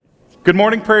Good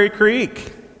morning, Prairie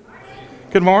Creek.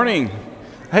 Good morning.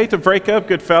 I hate to break up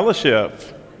good fellowship.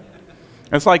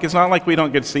 It's not like we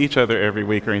don't get to see each other every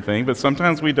week or anything, but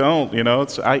sometimes we don't,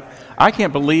 I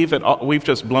can't believe that we've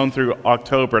just blown through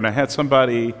October, and I had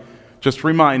somebody just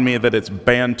remind me that it's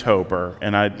Bandtober,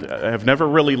 and I have never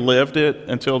really lived it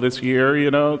until this year,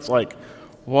 It's like,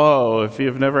 whoa, if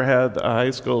you've never had a high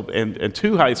school, and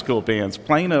two high school bands,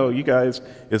 Plano, you guys,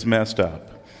 is messed up.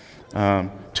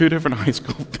 Two different high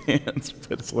school bands,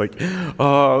 but it's like,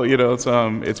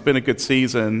 it's been a good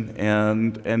season,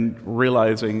 and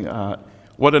realizing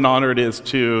what an honor it is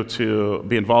to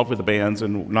be involved with the bands,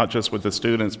 and not just with the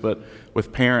students, but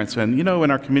with parents. And in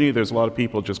our community, there's a lot of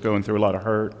people just going through a lot of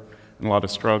hurt and a lot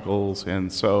of struggles.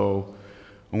 And so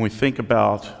when we think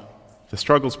about the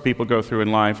struggles people go through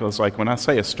in life, it's like when I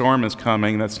say a storm is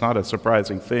coming, that's not a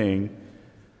surprising thing.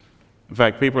 In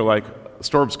fact, people are like, a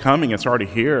storm's coming, it's already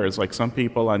here. It's like some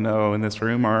people I know in this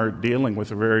room are dealing with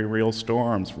very real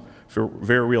storms,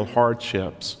 very real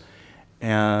hardships.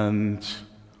 And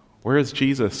where is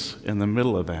Jesus in the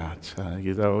middle of that?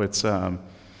 It's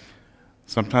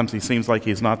sometimes he seems like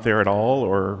he's not there at all,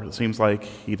 or it seems like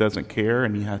he doesn't care.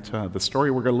 And yet the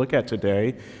story we're going to look at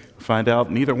today, find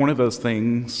out neither one of those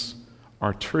things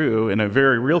are true in a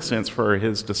very real sense for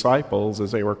his disciples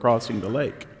as they were crossing the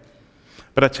lake.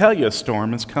 But I tell you, a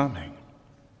storm is coming.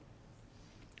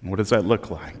 What does that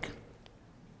look like?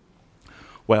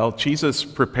 Well, Jesus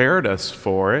prepared us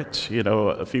for it.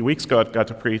 A few weeks ago, I got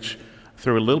to preach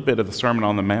through a little bit of the Sermon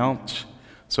on the Mount.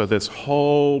 So this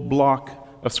whole block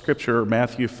of Scripture,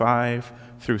 Matthew 5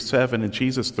 through 7, and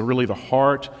Jesus, really the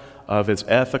heart of his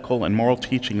ethical and moral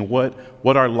teaching, what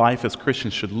our life as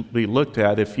Christians should be looked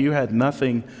at. If you had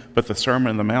nothing but the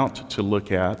Sermon on the Mount to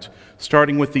look at,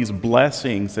 starting with these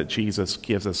blessings that Jesus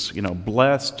gives us,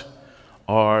 blessed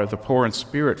are the poor in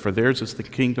spirit, for theirs is the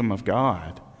kingdom of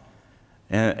God.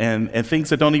 And things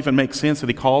that don't even make sense that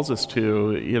he calls us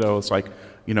to, it's like,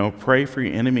 pray for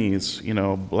your enemies,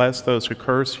 bless those who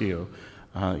curse you.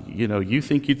 You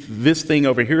think this thing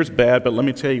over here is bad, but let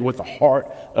me tell you what the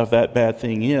heart of that bad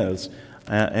thing is.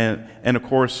 And of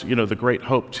course, the great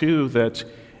hope too that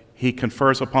he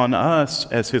confers upon us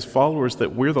as his followers,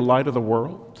 that we're the light of the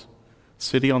world.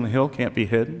 City on the hill can't be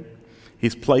hidden.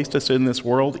 He's placed us in this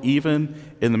world, even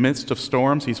in the midst of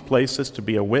storms. He's placed us to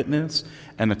be a witness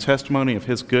and a testimony of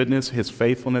his goodness, his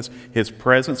faithfulness, his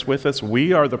presence with us.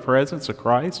 We are the presence of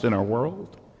Christ in our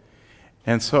world.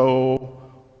 And so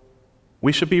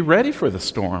we should be ready for the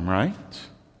storm, right?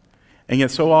 And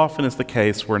yet so often is the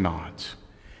case, we're not.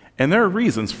 And there are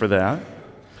reasons for that.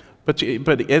 But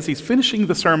as he's finishing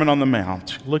the Sermon on the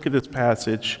Mount, look at this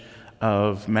passage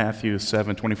of Matthew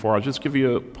 7:24. I'll just give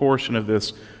you a portion of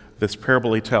this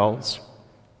parable he tells.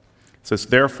 It says,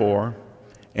 "Therefore,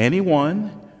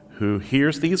 anyone who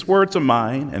hears these words of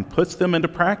mine and puts them into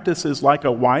practice is like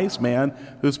a wise man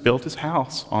who's built his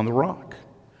house on the rock.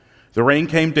 The rain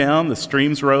came down, the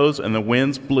streams rose, and the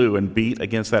winds blew and beat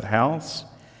against that house.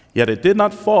 Yet it did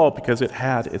not fall because it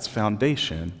had its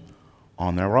foundation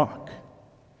on the rock."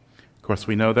 Of course,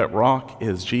 we know that rock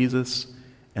is Jesus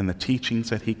and the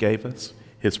teachings that he gave us,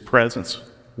 his presence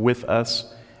with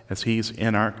us as he's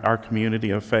in our community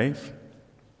of faith.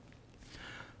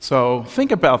 So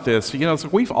think about this.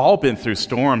 We've all been through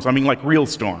storms. I mean, like real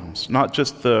storms, not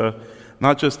just the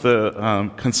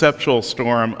conceptual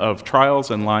storm of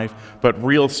trials in life, but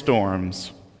real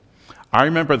storms. I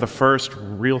remember the first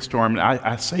real storm.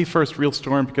 I say first real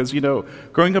storm because,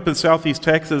 growing up in southeast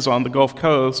Texas on the Gulf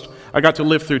Coast, I got to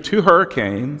live through two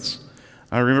hurricanes.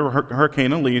 I remember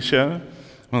Hurricane Alicia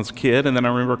when I was a kid, and then I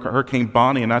remember Hurricane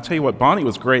Bonnie. And I tell you what, Bonnie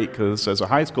was great because as a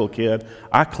high school kid,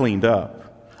 I cleaned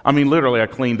up. I mean, literally, I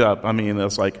cleaned up. I mean,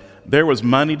 it's like there was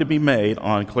money to be made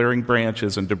on clearing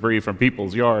branches and debris from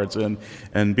people's yards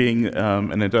and being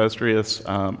an industrious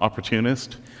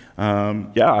opportunist.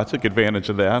 I took advantage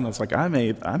of that. And it's like I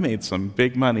made some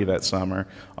big money that summer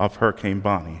off Hurricane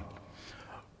Bonnie.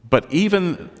 But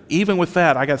even with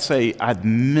that, I got to say, I'd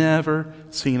never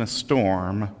seen a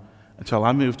storm until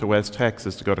I moved to West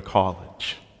Texas to go to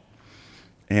college.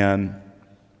 And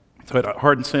so at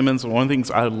Hardin-Simmons, one of the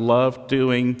things I loved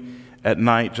doing at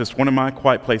night, just one of my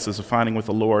quiet places of finding with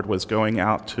the Lord, was going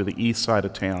out to the east side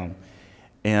of town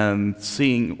and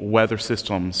seeing weather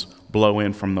systems blow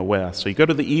in from the west. So you go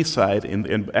to the east side,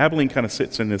 and Abilene kind of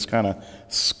sits in this kind of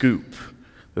scoop,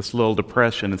 this little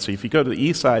depression. And so if you go to the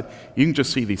east side, you can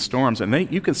just see these storms,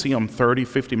 and you can see them 30,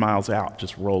 50 miles out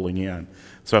just rolling in.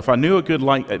 So if I knew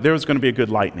there was going to be a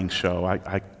good lightning show,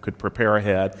 I could prepare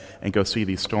ahead and go see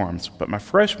these storms. But my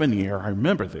freshman year, I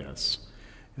remember this.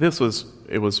 It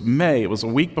was May. It was a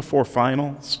week before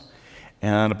finals.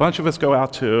 And a bunch of us go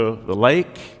out to the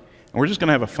lake, and we're just going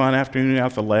to have a fun afternoon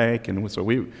out at the lake. And so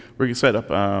we're going to set up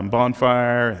a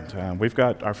bonfire, and we've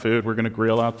got our food. We're going to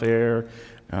grill out there,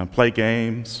 play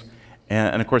games.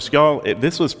 And of course, y'all,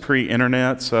 this was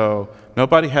pre-internet, so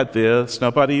nobody had this.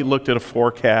 Nobody looked at a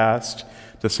forecast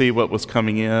to see what was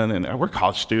coming in. And we're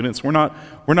college students. We're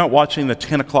not watching the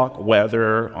 10 o'clock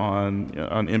weather on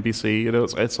NBC.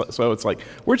 So it's like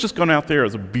we're just going out there. It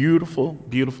was a beautiful,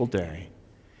 beautiful day.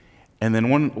 And then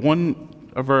one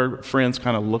of our friends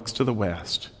kind of looks to the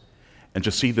west and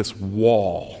just see this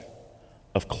wall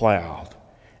of cloud.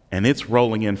 And it's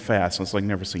rolling in fast. And it's like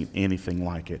never seen anything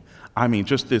like it. I mean,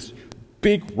 just this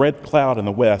big red cloud in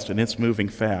the west, and it's moving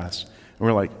fast. And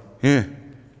we're like,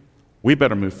 we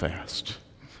better move fast.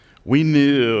 We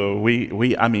knew,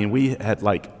 we had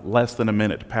like less than a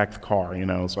minute to pack the car,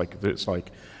 It's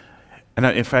like, and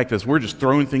in fact, as we're just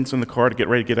throwing things in the car to get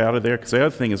ready to get out of there, because the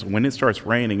other thing is when it starts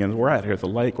raining and we're out here at the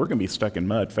lake, we're going to be stuck in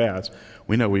mud fast.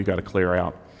 We know we've got to clear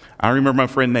out. I remember my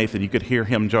friend Nathan, you could hear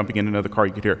him jumping in another car.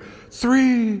 You could hear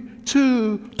 3,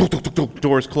 2,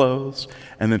 doors close,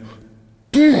 and then,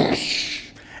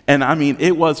 and I mean,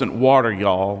 it wasn't water,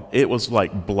 y'all. It was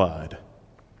like blood.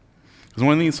 Because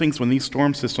one of these things, when these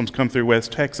storm systems come through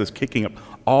West Texas, kicking up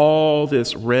all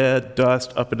this red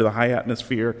dust up into the high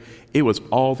atmosphere, it was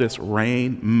all this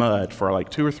rain, mud, for like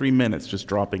 2 or 3 minutes, just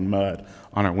dropping mud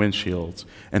on our windshields.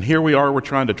 And here we are, we're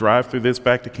trying to drive through this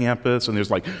back to campus, and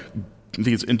there's like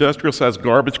these industrial-sized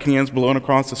garbage cans blowing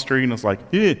across the street, and it's like,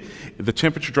 the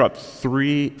temperature dropped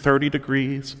 30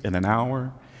 degrees in an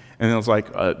hour. And it was like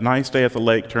a nice day at the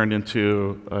lake turned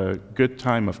into a good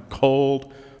time of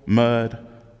cold, mud,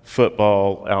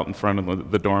 football out in front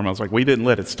of the dorm. I was like, we didn't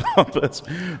let it stop us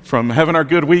from having our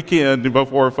good weekend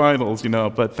before finals,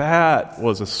 But that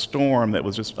was a storm that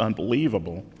was just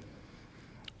unbelievable.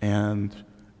 And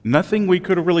nothing we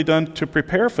could have really done to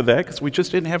prepare for that because we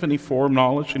just didn't have any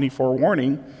foreknowledge, any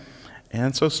forewarning.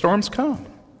 And so storms come.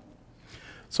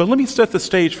 So let me set the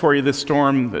stage for you, this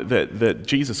storm that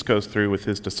Jesus goes through with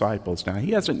his disciples. Now,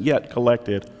 he hasn't yet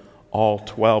collected all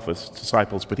 12 of his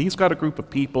disciples, but he's got a group of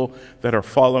people that are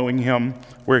following him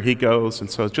where he goes. And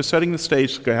so just setting the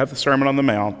stage, to have the Sermon on the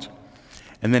Mount.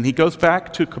 And then he goes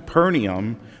back to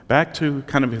Capernaum, back to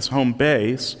kind of his home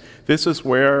base. This is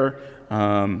where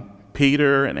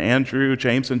Peter and Andrew,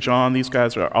 James and John, these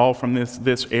guys are all from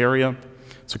this area.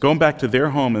 So going back to their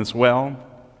home as well.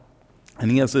 And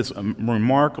he has this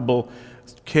remarkable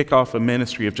kickoff of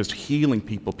ministry of just healing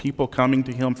people coming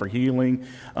to him for healing,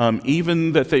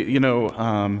 even that they,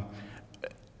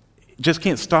 just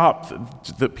can't stop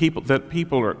that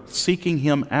people are seeking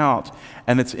him out.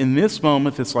 And it's in this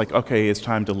moment that's like, okay, it's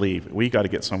time to leave. We got to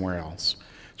get somewhere else.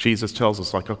 Jesus tells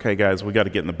us, like, okay, guys, we got to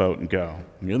get in the boat and go.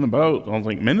 Get in the boat. I don't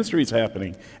think ministry's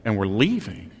happening, and we're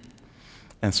leaving.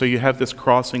 And so you have this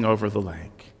crossing over the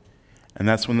lake, and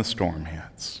that's when the storm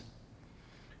hits.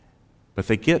 But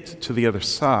they get to the other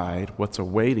side. What's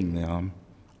awaiting them,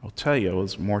 I'll tell you,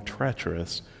 is more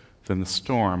treacherous than the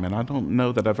storm. And I don't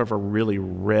know that I've ever really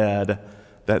read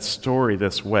that story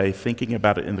this way, thinking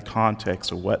about it in the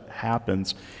context of what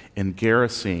happens in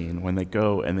Gerasene when they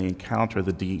go and they encounter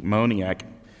the demoniac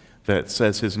that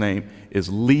says his name is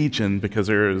Legion because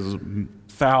there's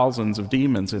thousands of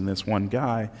demons in this one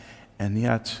guy. And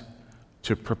yet,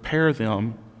 to prepare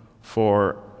them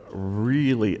for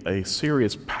really a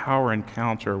serious power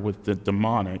encounter with the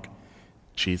demonic,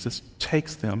 Jesus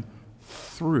takes them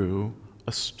through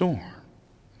a storm.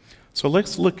 So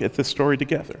let's look at this story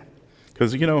together.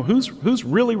 Because, who's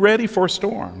really ready for a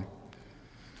storm?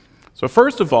 So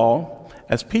first of all,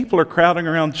 as people are crowding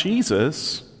around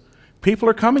Jesus, people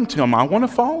are coming to him. I want to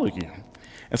follow you.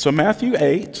 And so Matthew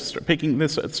 8, picking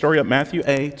this story up, Matthew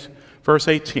 8, Verse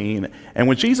 18, and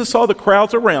when Jesus saw the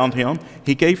crowds around him,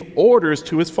 he gave orders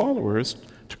to his followers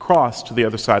to cross to the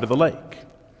other side of the lake.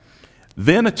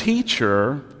 Then a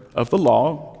teacher of the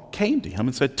law came to him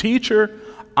and said, "Teacher,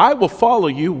 I will follow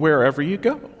you wherever you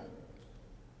go."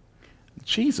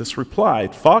 Jesus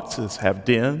replied, "Foxes have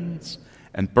dens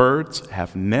and birds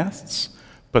have nests,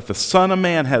 but the Son of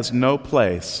Man has no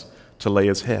place to lay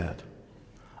his head."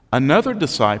 Another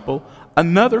disciple,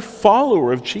 another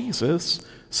follower of Jesus,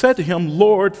 said to him,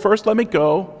 "Lord, first let me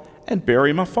go and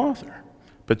bury my father."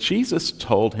 But Jesus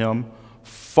told him,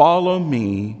 "Follow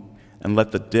me and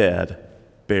let the dead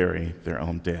bury their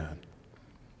own dead."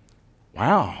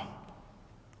 Wow.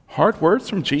 Hard words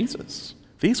from Jesus.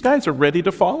 These guys are ready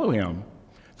to follow him.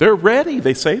 They're ready.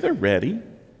 They say they're ready.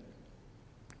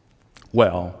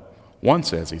 Well, one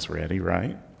says he's ready,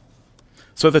 right?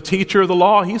 So the teacher of the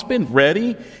law, he's been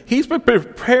ready. He's been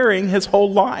preparing his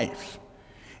whole life.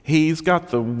 He's got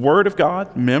the Word of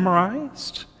God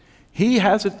memorized. He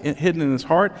has it hidden in his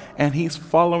heart, and he's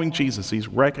following Jesus. He's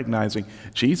recognizing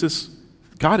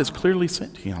God has clearly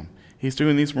sent him. He's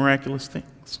doing these miraculous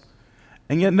things.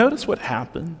 And yet notice what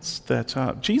happens,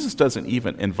 that Jesus doesn't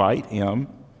even invite him.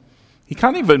 He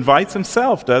kind of invites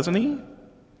himself, doesn't he?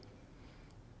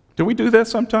 Do we do that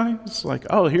sometimes? Like,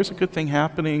 oh, here's a good thing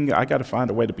happening. I got to find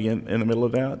a way to be in the middle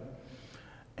of that.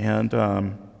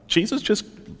 And Jesus just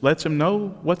lets him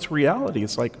know what's reality.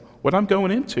 It's like, what I'm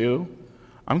going into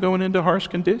harsh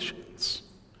conditions.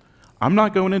 I'm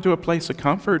not going into a place of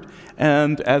comfort.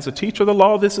 And as a teacher of the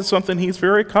law, this is something he's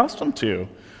very accustomed to.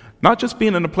 Not just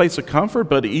being in a place of comfort,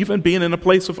 but even being in a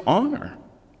place of honor.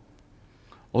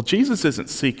 Well, Jesus isn't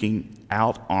seeking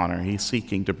out honor. He's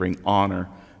seeking to bring honor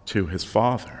to his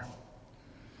Father.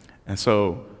 And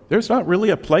so there's not really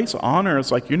a place of honor.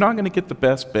 It's like, you're not going to get the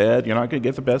best bed. You're not going to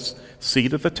get the best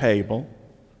seat at the table.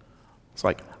 It's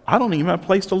like, I don't even have a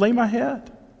place to lay my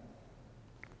head.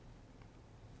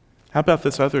 How about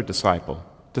this other disciple?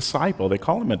 They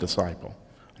call him a disciple.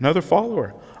 Another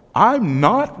follower. I'm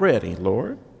not ready,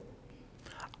 Lord.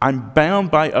 I'm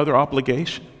bound by other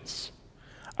obligations.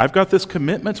 I've got this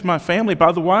commitment to my family.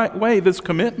 By the way, this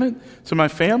commitment to my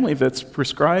family that's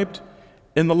prescribed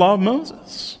in the law of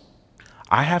Moses.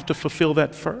 I have to fulfill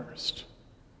that first.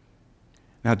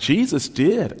 Now, Jesus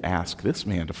did ask this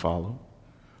man to follow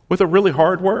with a really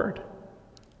hard word.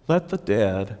 Let the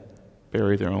dead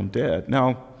bury their own dead.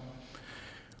 Now,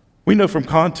 we know from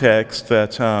context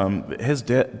that his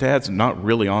dad's not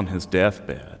really on his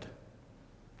deathbed.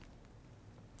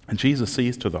 And Jesus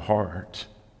sees to the heart.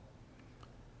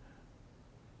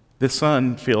 This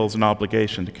son feels an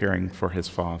obligation to caring for his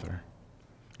father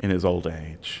in his old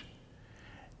age.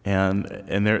 And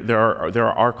there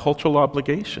are our cultural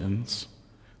obligations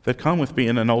that come with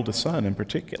being an oldest son in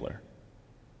particular.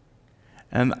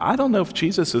 And I don't know if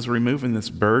Jesus is removing this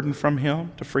burden from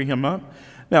him to free him up.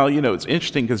 Now, it's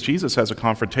interesting because Jesus has a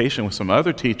confrontation with some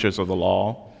other teachers of the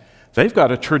law. They've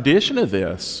got a tradition of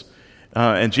this.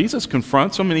 And Jesus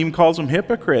confronts them and even calls them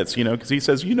hypocrites, because he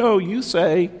says, you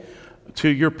say to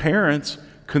your parents,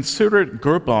 consider it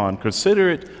Qurban, consider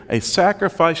it a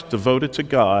sacrifice devoted to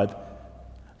God,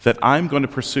 that I'm going to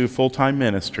pursue full-time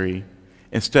ministry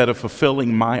instead of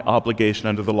fulfilling my obligation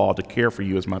under the law to care for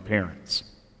you as my parents.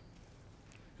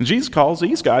 And Jesus calls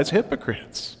these guys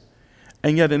hypocrites.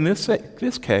 And yet in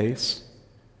this case,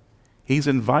 he's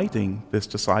inviting this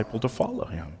disciple to follow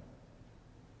him.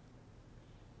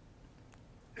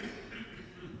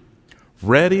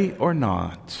 Ready or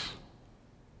not,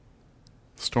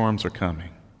 storms are coming.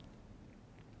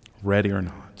 Ready or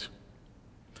not.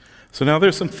 So now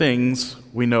there's some things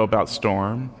we know about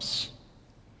storms.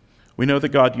 We know that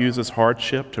God uses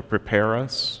hardship to prepare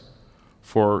us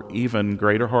for even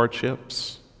greater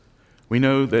hardships. We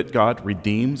know that God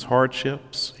redeems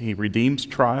hardships. He redeems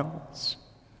trials.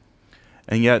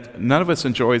 And yet none of us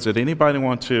enjoys it. Anybody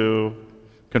want to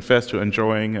confess to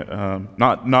enjoying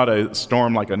not a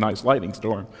storm like a nice lightning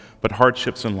storm, but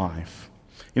hardships in life?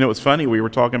 It's funny, we were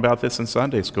talking about this in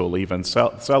Sunday school even,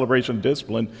 celebration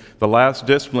discipline, the last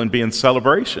discipline being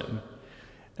celebration.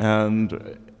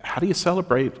 And how do you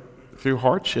celebrate through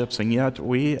hardships? And yet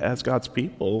we, as God's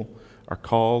people, are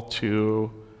called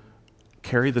to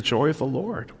carry the joy of the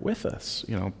Lord with us.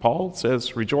 Paul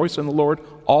says, rejoice in the Lord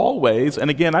always. And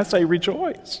again, I say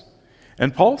rejoice.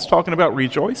 And Paul's talking about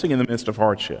rejoicing in the midst of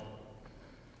hardship.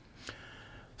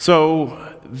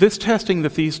 So this testing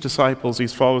that these disciples,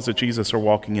 these followers of Jesus are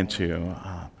walking into,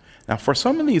 now for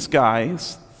some of these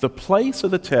guys, the place of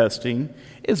the testing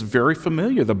is very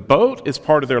familiar. The boat is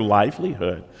part of their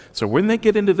livelihood. So when they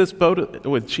get into this boat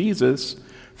with Jesus,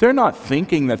 they're not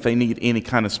thinking that they need any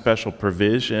kind of special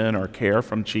provision or care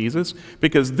from Jesus,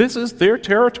 because this is their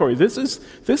territory. This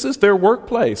is their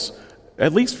workplace.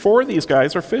 At least 4 of these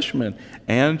guys are fishermen.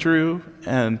 Andrew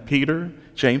and Peter,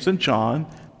 James and John.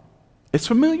 It's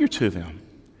familiar to them.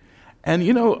 And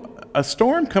a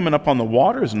storm coming up on the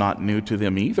water is not new to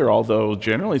them either, although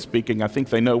generally speaking, I think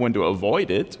they know when to avoid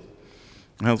it.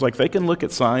 And I was like, they can look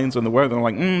at signs and the weather and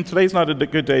like, today's not a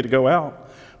good day to go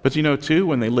out. But too,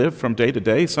 when they live from day to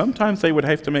day, sometimes they would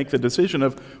have to make the decision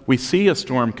of, we see a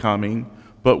storm coming,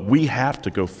 but we have to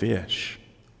go fish.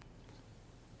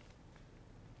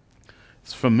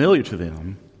 It's familiar to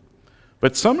them.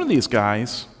 But some of these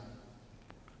guys,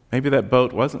 maybe that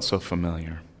boat wasn't so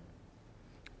familiar.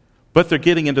 But they're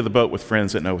getting into the boat with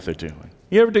friends that know what they're doing.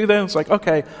 You ever do that? It's like,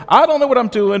 okay, I don't know what I'm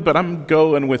doing, but I'm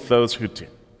going with those who do.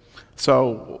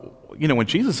 So, when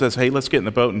Jesus says, hey, let's get in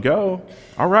the boat and go,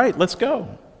 all right, let's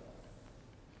go.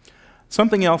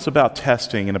 Something else about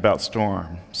testing and about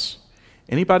storms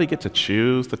Anybody get to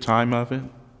choose the time of it?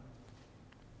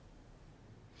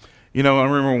 You know, I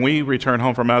remember when we returned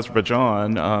home from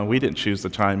Azerbaijan, we didn't choose the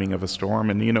timing of a storm.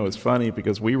 And, you know, it's funny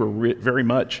because we were very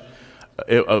much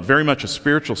a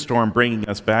spiritual storm bringing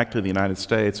us back to the United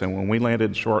States. And when we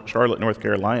landed in Charlotte, North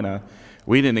Carolina,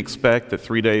 we didn't expect that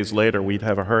 3 days later we'd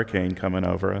have a hurricane coming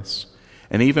over us.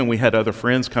 And even we had other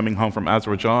friends coming home from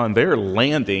Azerbaijan. They're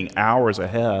landing hours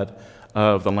ahead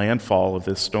of the landfall of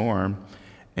this storm.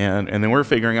 And then we're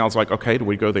figuring out, I was like, okay, do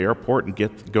we go to the airport and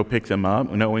go pick them up,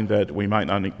 knowing that we might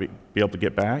not be able to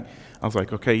get back? I was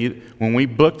like, okay, when we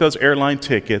booked those airline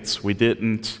tickets, we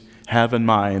didn't have in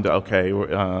mind, okay,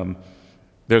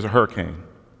 there's a hurricane.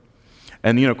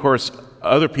 And, you know, of course,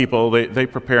 other people, they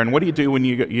prepare. And what do you do when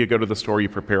you go to the store, you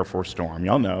prepare for a storm?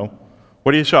 Y'all know.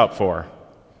 What do you shop for?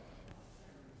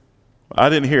 I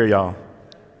didn't hear y'all.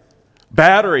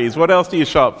 Batteries. What else do you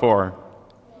shop for?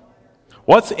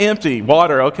 What's empty?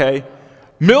 Water, okay.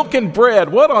 Milk and bread.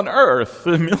 What on earth?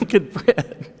 Milk and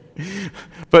bread.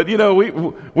 But, you know,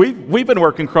 we've been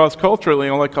working cross-culturally,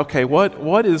 and I'm like, okay,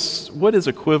 what is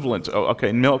equivalent? Oh,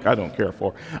 okay, milk I don't care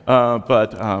for.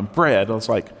 But bread, I was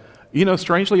like, you know,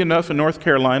 strangely enough, in North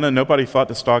Carolina, nobody thought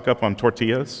to stock up on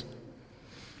tortillas.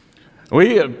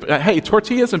 Hey,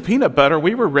 tortillas and peanut butter,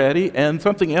 we were ready, and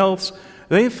something else.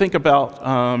 They didn't think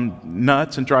about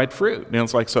nuts and dried fruit. And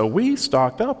it's like, so we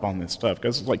stocked up on this stuff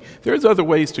because it's like, there's other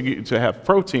ways to have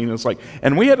protein. It's like,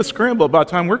 and we had to scramble. By the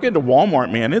time we're getting to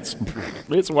Walmart, man, it's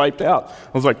wiped out.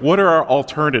 I was like, what are our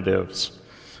alternatives?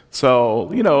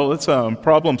 So, you know, it's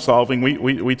problem solving.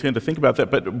 We tend to think about that,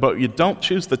 but you don't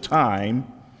choose the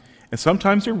time. And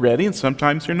sometimes you're ready and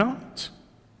sometimes you're not.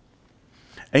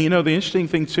 And you know, the interesting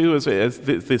thing too is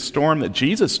the storm that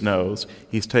Jesus knows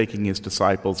he's taking his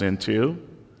disciples into,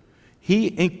 he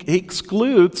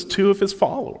excludes two of his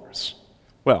followers.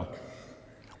 Well,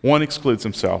 one excludes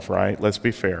himself, right? Let's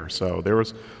be fair. So there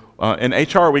was, in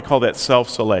HR we call that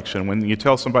self-selection. When you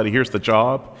tell somebody, here's the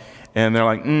job, and they're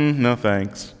like, no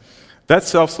thanks. That's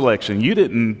self-selection. You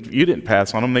didn't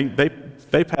pass on them.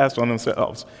 They passed on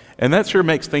themselves. And that sure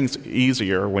makes things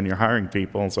easier when you're hiring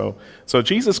people. So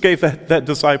Jesus gave that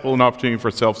disciple an opportunity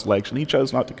for self-selection. He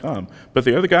chose not to come. But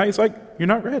the other guy, he's like, you're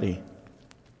not ready.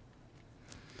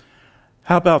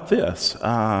 How about this?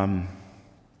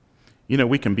 You know,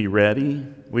 we can be ready.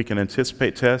 We can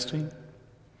anticipate testing.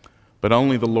 But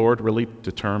only the Lord really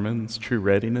determines true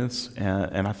readiness.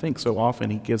 And I think so often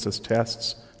he gives us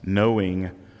tests knowing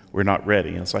we're not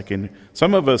ready. It's like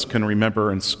some of us can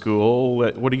remember in school,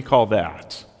 what do you call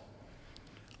that?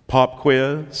 Pop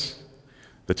quiz.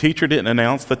 The teacher didn't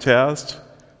announce the test.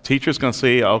 Teacher's going to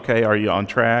see, okay, are you on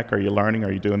track? Are you learning?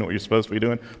 Are you doing what you're supposed to be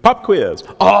doing? Pop quiz.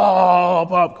 Oh,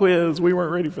 pop quiz. We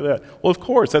weren't ready for that. Well, of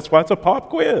course, that's why it's a pop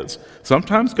quiz.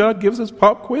 Sometimes God gives us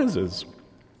pop quizzes.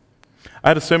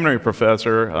 I had a seminary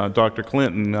professor, Dr.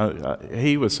 Clinton.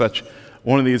 He was such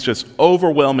one of these just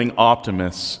overwhelming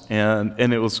optimists, and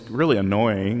it was really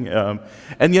annoying.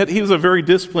 And yet he was a very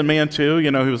disciplined man too.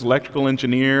 You know, he was an electrical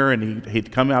engineer, and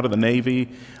he'd come out of the Navy.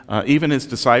 Even his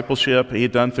discipleship he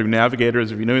had done through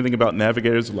navigators. If you know anything about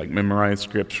navigators, like memorize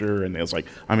scripture, and it was like,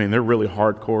 I mean, they're really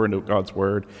hardcore into God's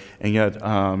word. And yet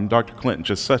Dr. Clinton,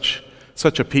 just such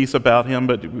a peace about him.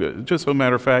 But just as a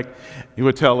matter of fact, he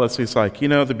would tell us, he's like, you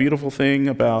know, the beautiful thing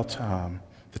about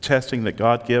the testing that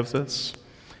God gives us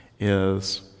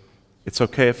is it's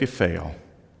okay if you fail,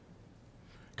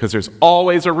 because there's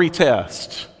always a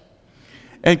retest.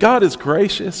 And God is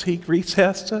gracious. He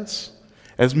retests us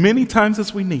as many times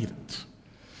as we need it.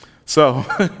 So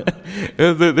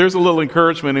there's a little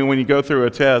encouragement, and when you go through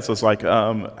a test, it's like,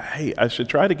 hey, I should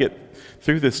try to get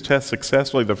through this test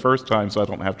successfully the first time so I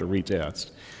don't have to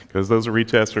retest, because those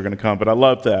retests are going to come. But I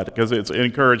love that because it's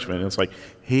encouragement. It's like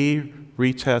he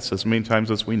retests as many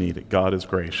times as we need it. God is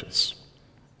gracious.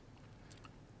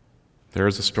 There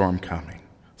is a storm coming.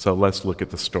 So let's look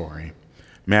at the story.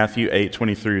 Matthew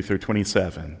 8:23 through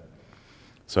 27.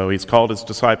 So he's called his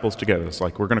disciples together. It's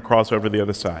like, we're going to cross over the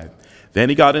other side. Then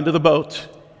he got into the boat,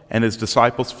 and his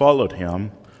disciples followed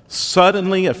him.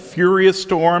 Suddenly a furious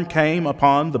storm came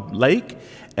upon the lake,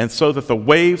 and so that the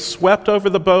waves swept over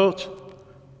the boat.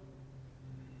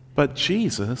 But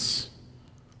Jesus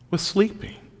was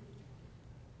sleeping.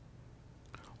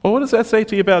 Well, what does that say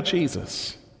to you about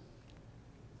Jesus?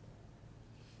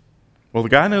 Well, the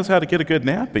guy knows how to get a good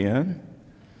nap in.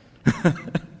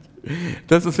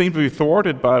 Doesn't seem to be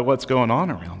thwarted by what's going on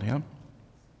around him.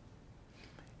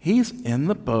 He's in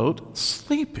the boat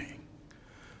sleeping.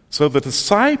 So the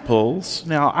disciples,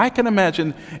 now I can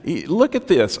imagine, look at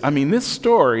this. I mean, this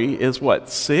story is what,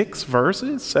 7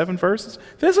 verses?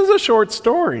 This is a short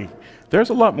story. There's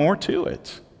a lot more to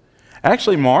it.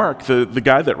 Actually, Mark, the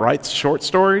guy that writes short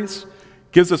stories,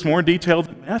 gives us more detail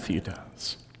than Matthew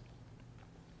does.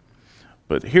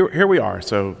 But here we are.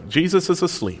 So Jesus is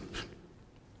asleep.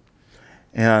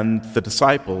 And the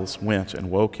disciples went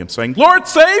and woke him, saying, "Lord,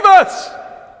 save us!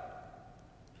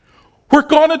 We're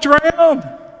going to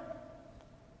drown."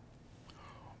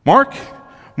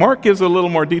 Mark gives a little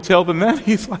more detail than that.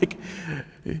 He's like,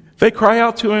 they cry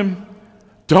out to him,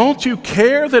 "Don't you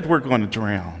care that we're going to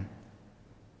drown?"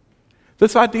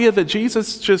 This idea that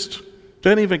Jesus just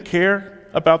doesn't even care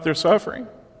about their suffering.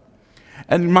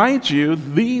 And mind you,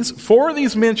 four of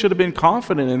these men should have been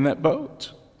confident in that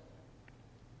boat.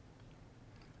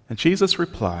 And Jesus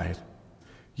replied,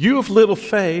 "You of little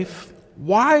faith,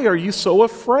 why are you so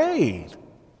afraid?"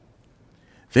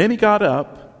 Then he got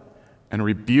up and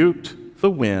rebuked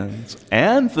the winds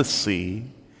and the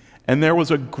sea, and there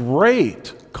was a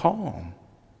great calm.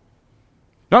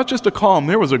 Not just a calm,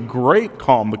 there was a great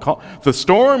calm. The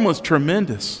storm was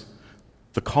tremendous.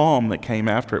 The calm that came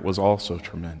after it was also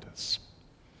tremendous.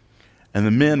 And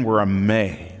the men were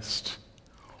amazed.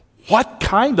 What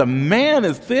kind of man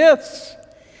is this?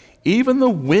 Even the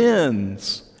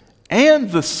winds and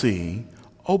the sea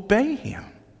obey him.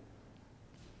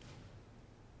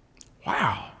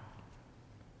 Wow.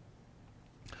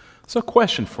 So, a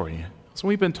question for you. So,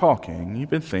 we've been talking, you've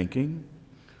been thinking,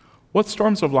 what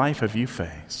storms of life have you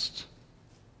faced?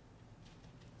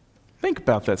 Think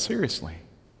about that seriously.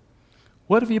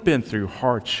 What have you been through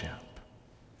hardship?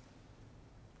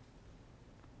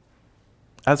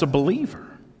 As a believer,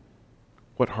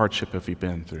 what hardship have you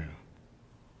been through?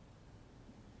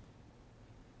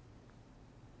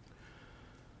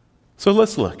 So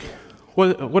let's look.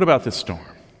 What about this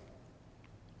storm?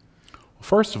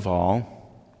 First of all,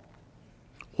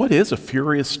 what is a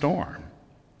furious storm?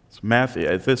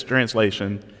 This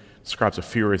translation describes a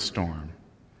furious storm.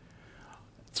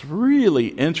 It's really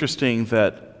interesting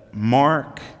that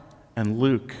Mark and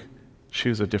Luke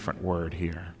choose a different word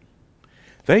here.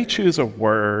 They choose a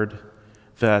word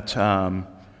that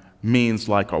means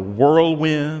like a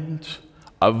whirlwind,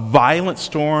 a violent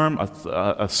storm,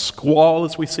 a squall,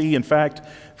 as we see. In fact,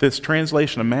 this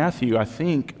translation of Matthew, I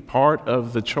think part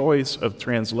of the choice of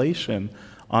translation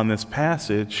on this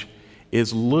passage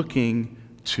is looking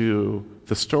to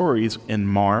the stories in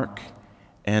Mark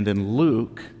and in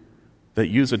Luke that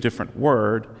use a different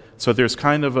word. So there's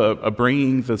kind of a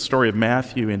bringing the story of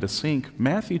Matthew into sync.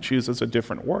 Matthew chooses a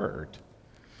different word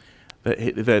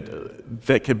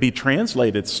that could be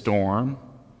translated storm,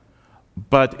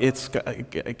 but it's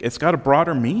got a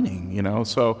broader meaning, you know.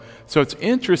 So it's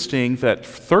interesting that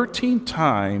 13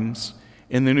 times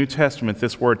in the New Testament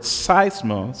this word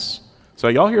seismos. So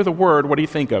y'all hear the word, what do you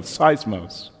think of?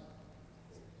 Seismos.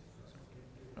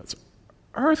 It's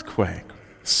earthquake.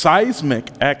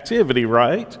 Seismic activity,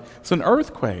 right? It's an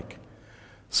earthquake.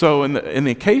 So in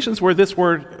the occasions where this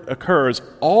word occurs,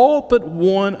 all but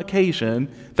one occasion,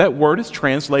 that word is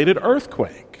translated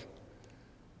earthquake.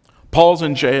 Paul's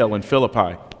in jail in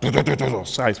Philippi.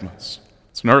 Seismos.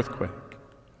 It's an earthquake.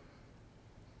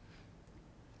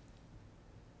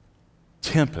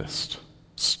 Tempest,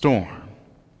 storm.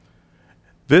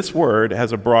 This word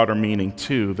has a broader meaning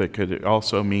too that could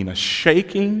also mean a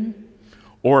shaking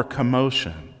or a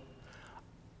commotion.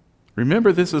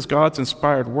 Remember, this is God's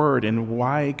inspired word, and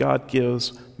why God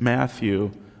gives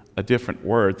Matthew a different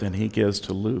word than he gives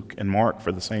to Luke and Mark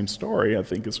for the same story, I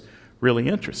think is really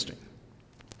interesting.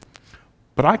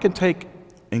 But I can take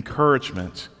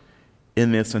encouragement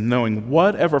in this and knowing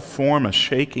whatever form of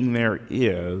shaking there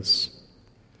is,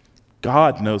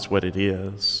 God knows what it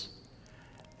is,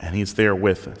 and he's there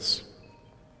with us.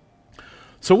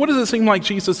 So what does it seem like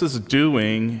Jesus is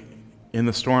doing in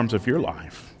the storms of your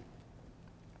life?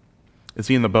 Is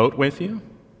he in the boat with you?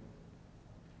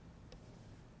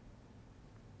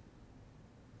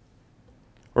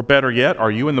 Or better yet,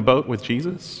 are you in the boat with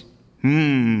Jesus?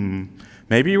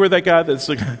 Maybe you were that guy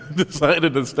that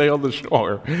decided to stay on the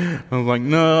shore. I was like,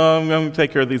 no, I'm going to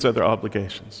take care of these other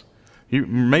obligations.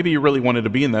 Maybe you really wanted to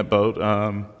be in that boat.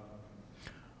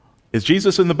 Is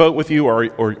Jesus in the boat with you,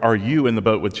 or are you in the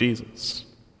boat with Jesus?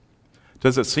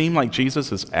 Does it seem like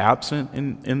Jesus is absent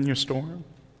in your storm?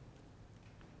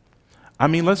 I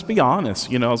mean, let's be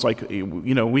honest. It's like,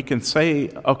 we can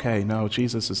say, okay, no,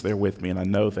 Jesus is there with me, and I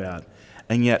know that.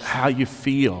 And yet, how you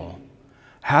feel.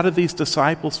 How do these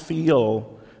disciples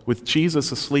feel with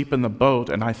Jesus asleep in the boat?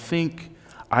 And I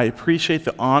appreciate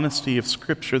the honesty of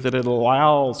Scripture that it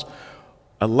allows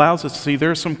us to see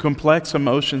there's some complex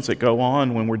emotions that go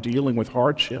on when we're dealing with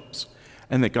hardships,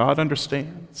 and that God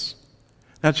understands.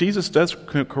 Now, Jesus does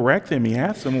correct them. He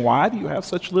asks them, why do you have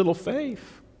such little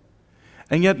faith?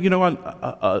 And yet,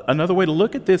 another way to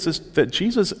look at this is that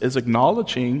Jesus is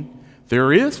acknowledging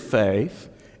there is faith.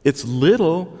 It's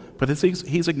little, but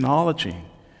he's acknowledging.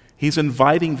 He's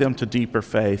inviting them to deeper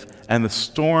faith, and the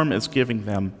storm is giving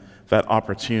them that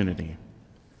opportunity.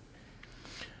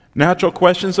 Natural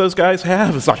questions those guys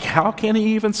have is like, how can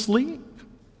he even sleep?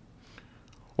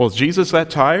 Well, is Jesus that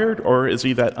tired, or is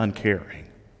he that uncaring?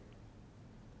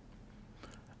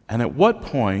 And at what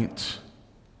point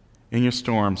in your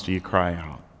storms do you cry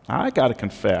out? I got to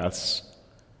confess,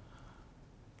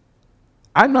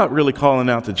 I'm not really calling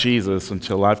out to Jesus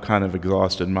until I've kind of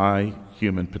exhausted my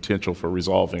human potential for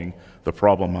resolving the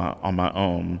problem on my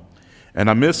own. And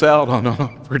I miss out on an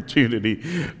opportunity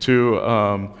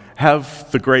to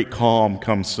have the great calm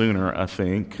come sooner, I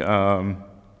think.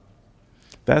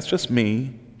 That's just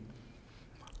me.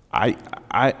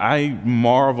 I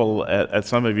marvel at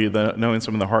some of you, knowing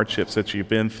some of the hardships that you've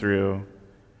been through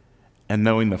and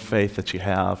knowing the faith that you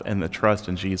have and the trust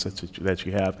in Jesus that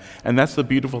you have. And that's the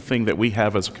beautiful thing that we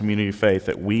have as a community of faith,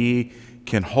 that we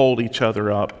can hold each other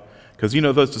up. Because,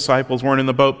 those disciples weren't in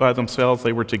the boat by themselves,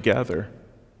 they were together.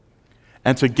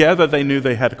 And together they knew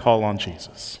they had to call on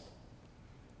Jesus.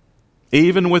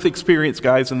 Even with experienced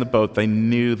guys in the boat, they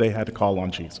knew they had to call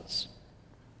on Jesus.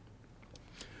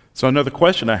 So another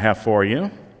question I have for you: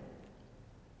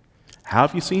 how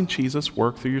have you seen Jesus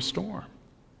work through your storm?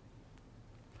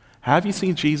 Have you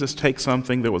seen Jesus take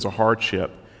something that was a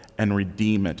hardship and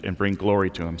redeem it and bring glory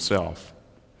to himself?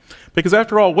 Because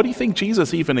after all, what do you think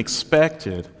Jesus even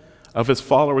expected of his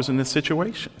followers in this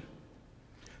situation?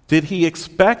 Did he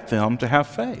expect them to have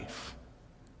faith?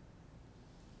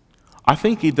 I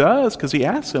think he does, because he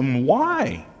asks them,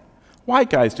 why? Why,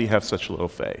 guys, do you have such little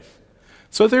faith?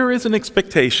 So there is an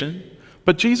expectation,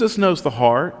 but Jesus knows the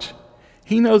heart.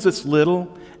 He knows it's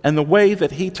little, and the way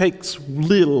that he takes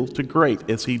little to great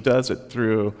is he does it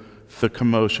through the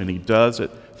commotion. He does it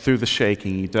through the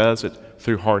shaking. He does it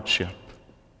through hardship.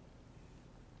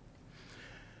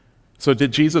 So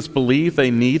did Jesus believe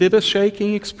they needed a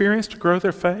shaking experience to grow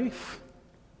their faith?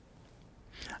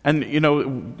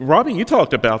 And, Robbie, you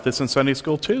talked about this in Sunday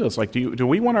school too. It's like, do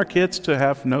we want our kids to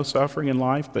have no suffering in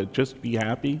life but just be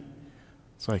happy?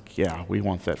 It's like, yeah, we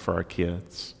want that for our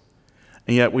kids.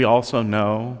 And yet we also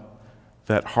know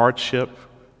that hardship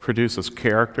produces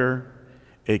character.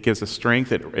 It gives us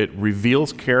strength. It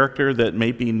reveals character that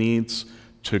maybe needs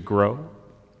to grow.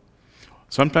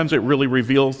 Sometimes it really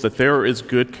reveals that there is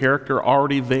good character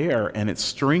already there, and it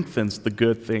strengthens the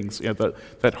good things,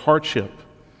 that hardship.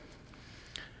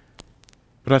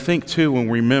 But I think, too, when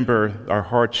we remember our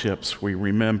hardships, we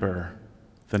remember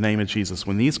the name of Jesus.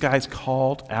 When these guys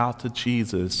called out to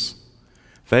Jesus,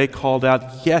 they called out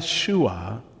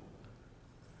Yeshua,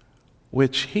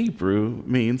 which Hebrew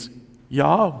means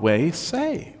Yahweh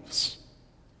saves.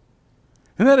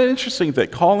 Isn't that interesting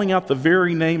that calling out the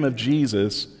very name of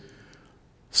Jesus,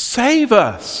 save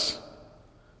us?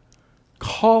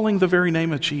 Calling the very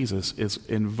name of Jesus is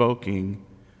invoking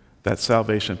that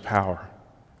salvation power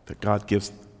that God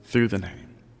gives through the name.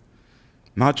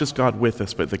 Not just God with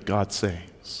us, but that God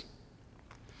saves.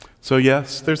 So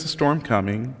yes, there's a storm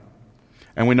coming,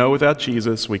 and we know without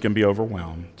Jesus we can be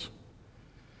overwhelmed.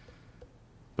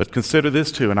 But consider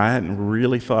this too, and I hadn't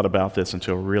really thought about this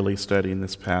until really studying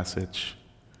this passage.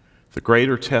 The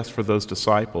greater test for those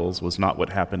disciples was not what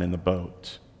happened in the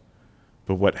boat,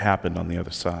 but what happened on the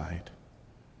other side.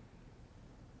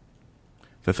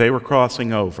 That they were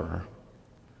crossing over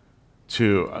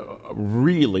to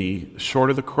really short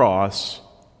of the cross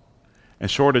and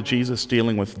short of Jesus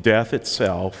dealing with death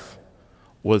itself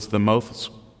was the most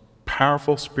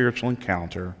powerful spiritual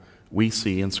encounter we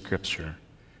see in Scripture.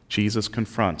 Jesus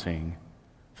confronting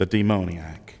the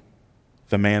demoniac,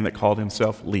 the man that called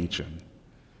himself Legion,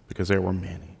 because there were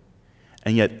many.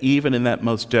 And yet, even in that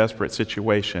most desperate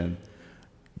situation,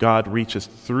 God reaches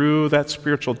through that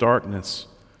spiritual darkness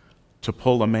to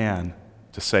pull a man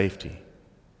to safety.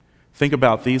 Think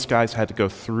about, these guys had to go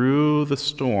through the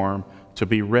storm to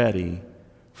be ready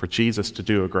for Jesus to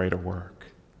do a greater work.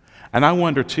 And I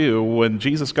wonder too, when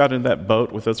Jesus got in that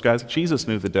boat with those guys, Jesus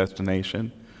knew the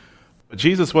destination. But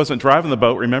Jesus wasn't driving the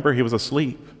boat. Remember, he was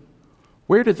asleep.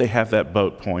 Where did they have that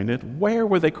boat pointed? Where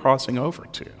were they crossing over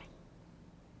to?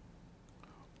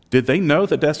 Did they know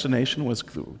the destination was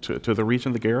to the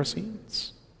region of the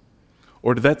Gerasenes?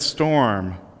 Or did that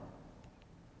storm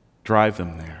drive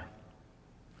them there?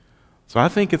 So I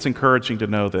think it's encouraging to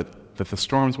know that the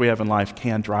storms we have in life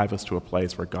can drive us to a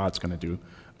place where God's going to do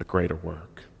a greater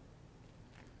work.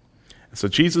 And so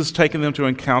Jesus is taking them to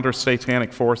encounter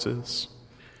satanic forces.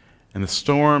 And the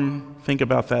storm, think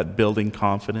about that, building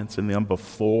confidence in them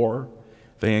before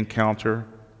they encounter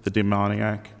the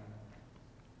demoniac.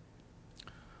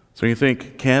 So you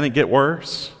think, can it get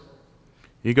worse?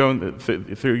 You go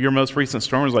through your most recent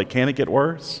storms, like, can it get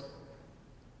worse?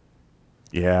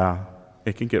 Yeah,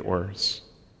 it can get worse.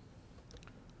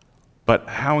 But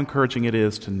how encouraging it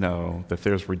is to know that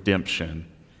there's redemption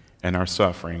in our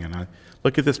suffering. And I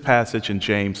look at this passage in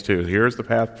James 2. Here's the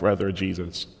path, brother of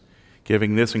Jesus,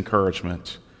 giving this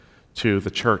encouragement to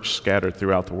the church scattered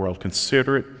throughout the world.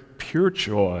 Consider it pure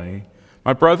joy,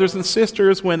 my brothers and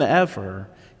sisters, whenever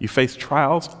you face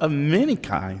trials of many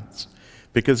kinds,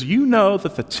 because you know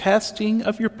that the testing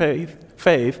of your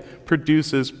faith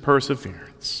produces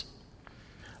perseverance.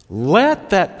 Let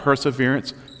that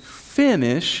perseverance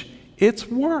finish its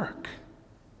work.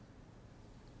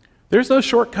 There's no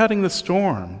shortcutting the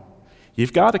storm.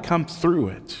 You've got to come through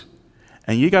it,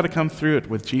 and you got to come through it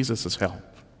with Jesus' help.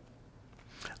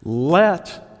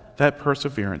 Let that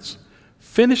perseverance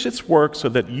finish its work so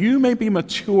that you may be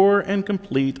mature and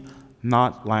complete,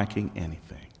 not lacking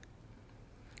anything.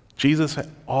 Jesus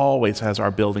always has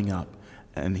our building up,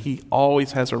 and he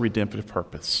always has a redemptive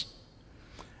purpose.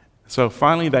 So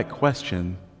finally, that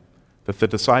question that the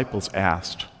disciples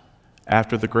asked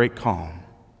after the great calm,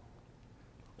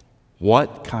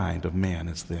 what kind of man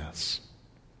is this?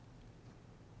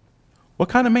 What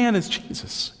kind of man is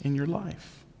Jesus in your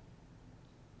life?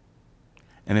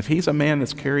 And if he's a man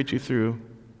that's carried you through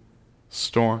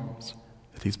storms,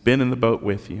 that he's been in the boat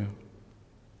with you,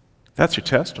 that's your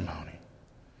testimony.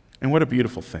 And what a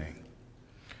beautiful thing.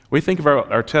 We think of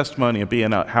our testimony of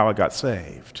being how I got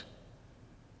saved.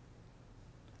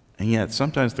 And yet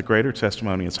sometimes the greater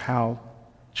testimony is how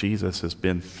Jesus has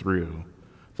been through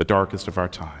the darkest of our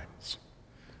times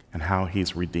and how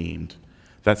he's redeemed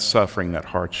that suffering, that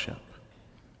hardship.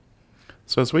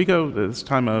 So as we go to this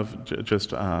time of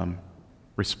just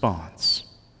response,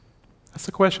 that's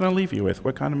the question I'll leave you with.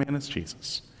 What kind of man is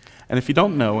Jesus? And if you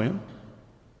don't know him,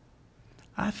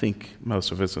 I think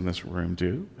most of us in this room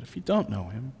do, but if you don't know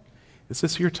him, is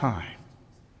this your time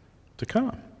to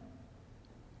come?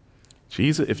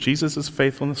 If Jesus is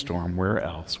faithful in the storm, where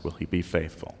else will he be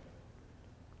faithful?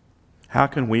 How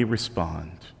can we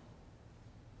respond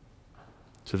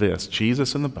to this?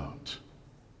 Jesus in the boat.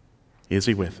 Is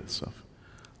he with us? So,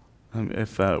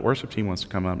 if the worship team wants to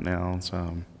come up now,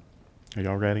 so, are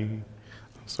y'all ready?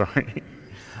 Sorry.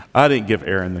 I didn't give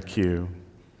Aaron the cue.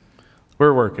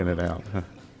 We're working it out.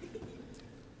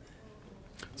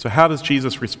 So how does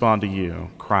Jesus respond to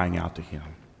you crying out to him?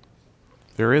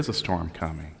 There is a storm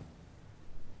coming.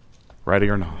 Ready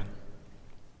or not?